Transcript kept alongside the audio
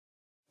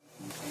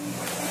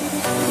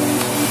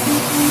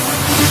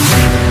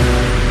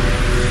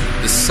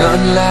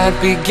sunlight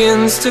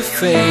begins to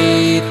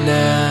fade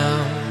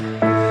now,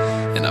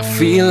 and I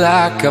feel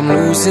like I'm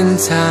losing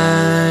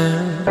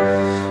time,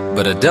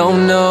 but I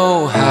don't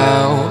know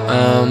how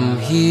I'm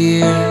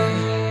here.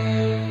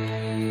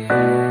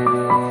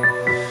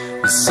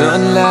 The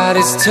sunlight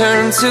has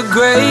turned to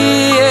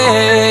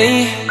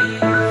grey,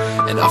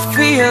 and I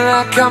feel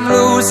like I'm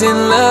losing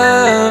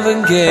love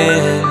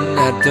again.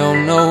 I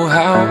don't know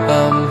how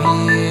I'm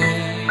here.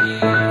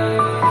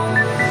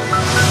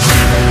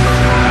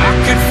 I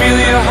could feel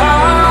your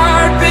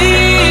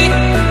heartbeat,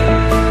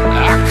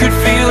 I could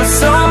feel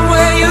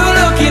somewhere you're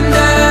looking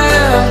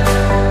down.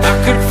 I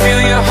could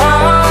feel your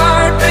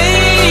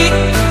heartbeat,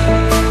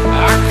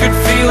 I could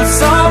feel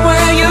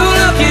somewhere you're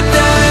looking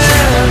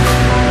down.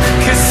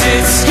 'Cause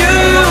it's you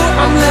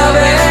I'm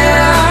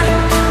loving,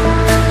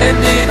 and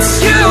it's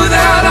you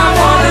that I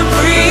wanna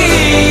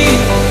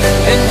breathe.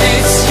 And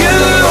it's you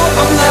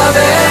I'm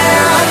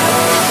loving,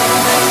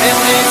 and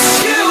it's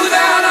you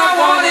that I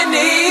wanna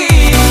need.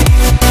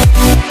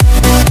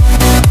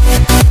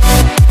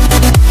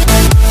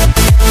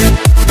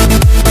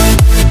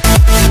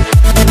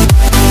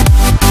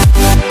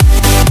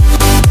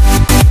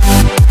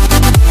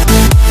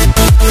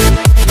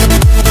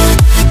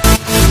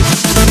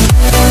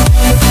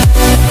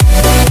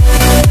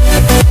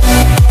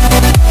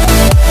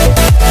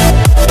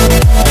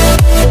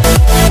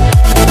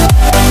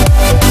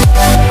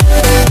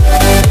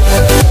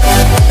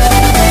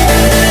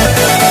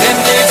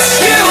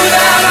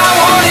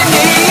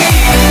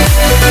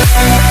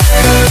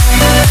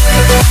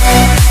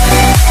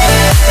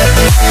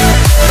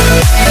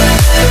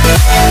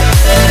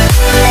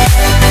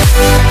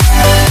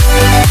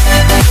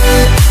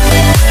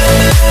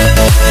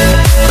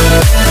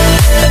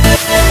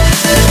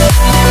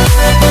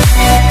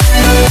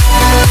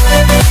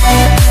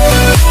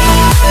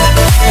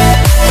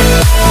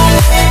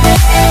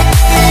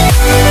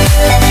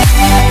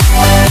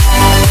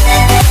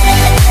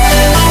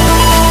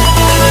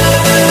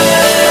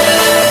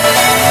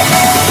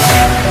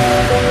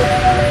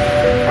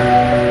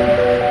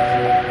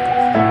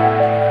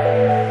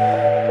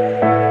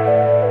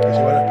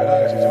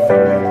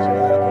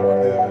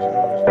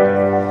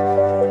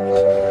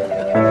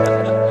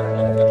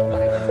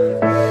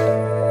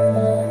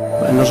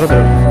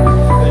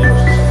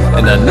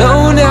 And I know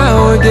now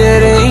we're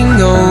getting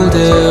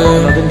older.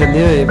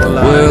 The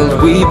world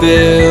we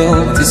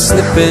built is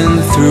slipping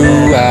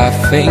through our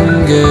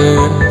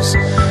fingers.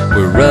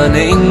 We're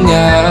running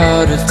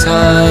out of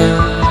time.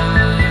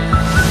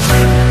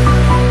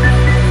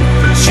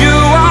 But you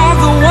are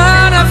the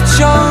one I've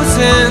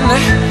chosen,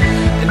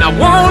 and I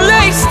won't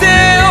lay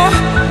still,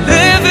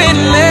 living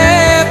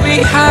left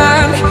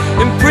behind,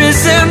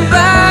 imprisoned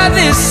by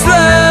this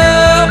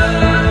love.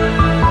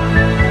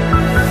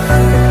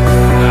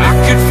 I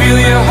could feel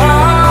your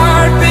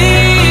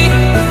heartbeat,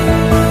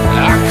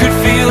 I could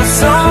feel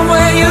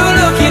somewhere you're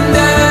looking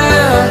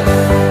down.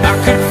 I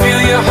could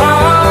feel your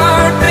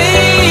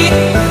heartbeat,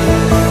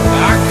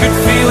 I could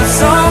feel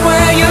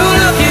somewhere you're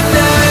looking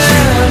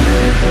down.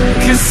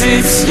 'Cause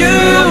it's you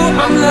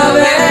I'm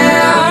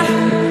loving,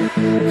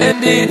 and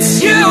it's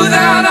you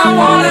that I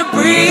wanna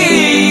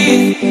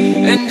breathe.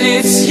 And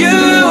it's you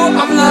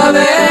I'm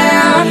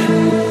loving,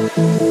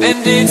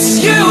 and it's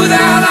you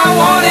that I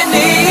wanna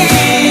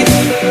need.